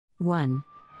1.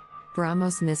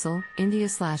 BrahMos missile,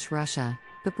 India/Russia.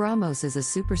 The BrahMos is a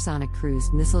supersonic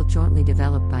cruise missile jointly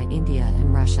developed by India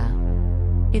and Russia.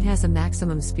 It has a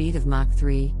maximum speed of Mach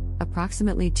 3,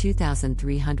 approximately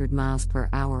 2,300 miles per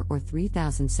hour or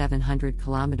 3,700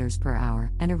 kilometers per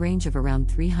hour, and a range of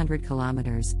around 300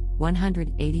 kilometers,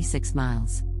 186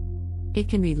 miles. It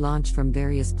can be launched from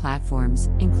various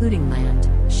platforms, including land,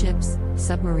 ships,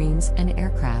 submarines, and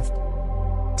aircraft.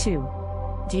 2.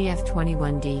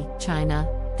 DF-21D, China.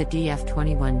 The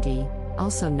DF-21D,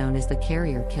 also known as the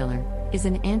Carrier Killer, is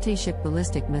an anti-ship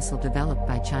ballistic missile developed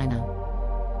by China.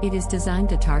 It is designed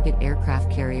to target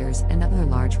aircraft carriers and other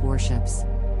large warships.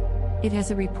 It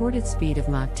has a reported speed of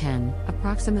Mach 10,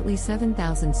 approximately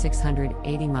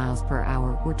 7,680 miles per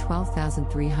hour or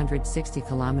 12,360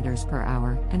 kilometers per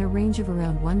hour, and a range of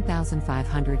around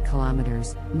 1,500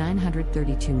 kilometers,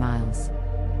 932 miles.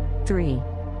 3.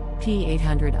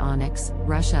 P-800 Onyx,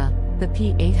 Russia. The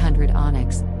P-800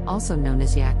 Onyx, also known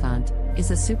as Yakhont,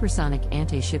 is a supersonic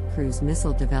anti-ship cruise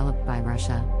missile developed by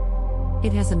Russia.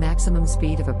 It has a maximum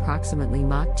speed of approximately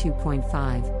Mach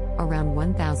 2.5, around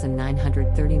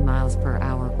 1,930 miles per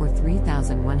hour or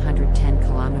 3,110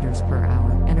 kilometers per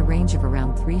hour, and a range of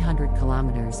around 300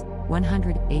 kilometers,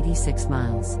 186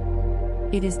 miles.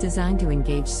 It is designed to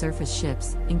engage surface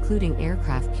ships, including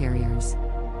aircraft carriers.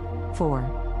 4.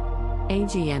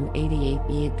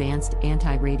 AGM-88E Advanced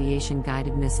Anti-Radiation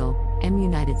Guided Missile,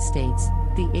 United States.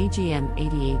 The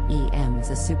AGM-88EM is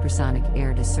a supersonic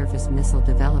air-to-surface missile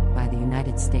developed by the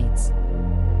United States.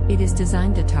 It is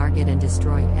designed to target and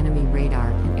destroy enemy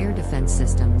radar and air defense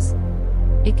systems.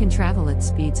 It can travel at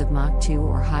speeds of Mach 2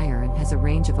 or higher and has a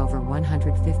range of over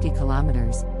 150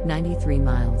 kilometers, 93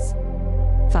 miles.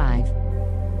 5.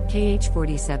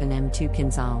 KH-47M2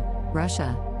 Kinzhal,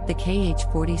 Russia. The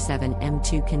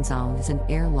KH-47M2 Kinzhal is an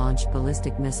air-launched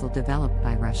ballistic missile developed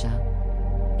by Russia.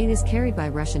 It is carried by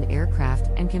Russian aircraft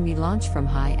and can be launched from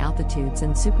high altitudes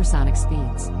and supersonic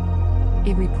speeds.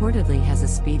 It reportedly has a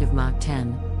speed of Mach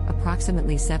 10,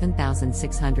 approximately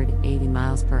 7,680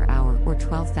 miles per hour or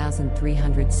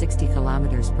 12,360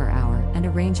 kilometers per hour, and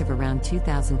a range of around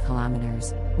 2,000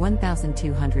 kilometers,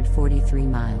 1,243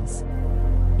 miles.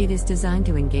 It is designed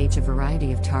to engage a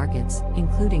variety of targets,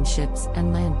 including ships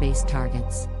and land-based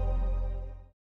targets.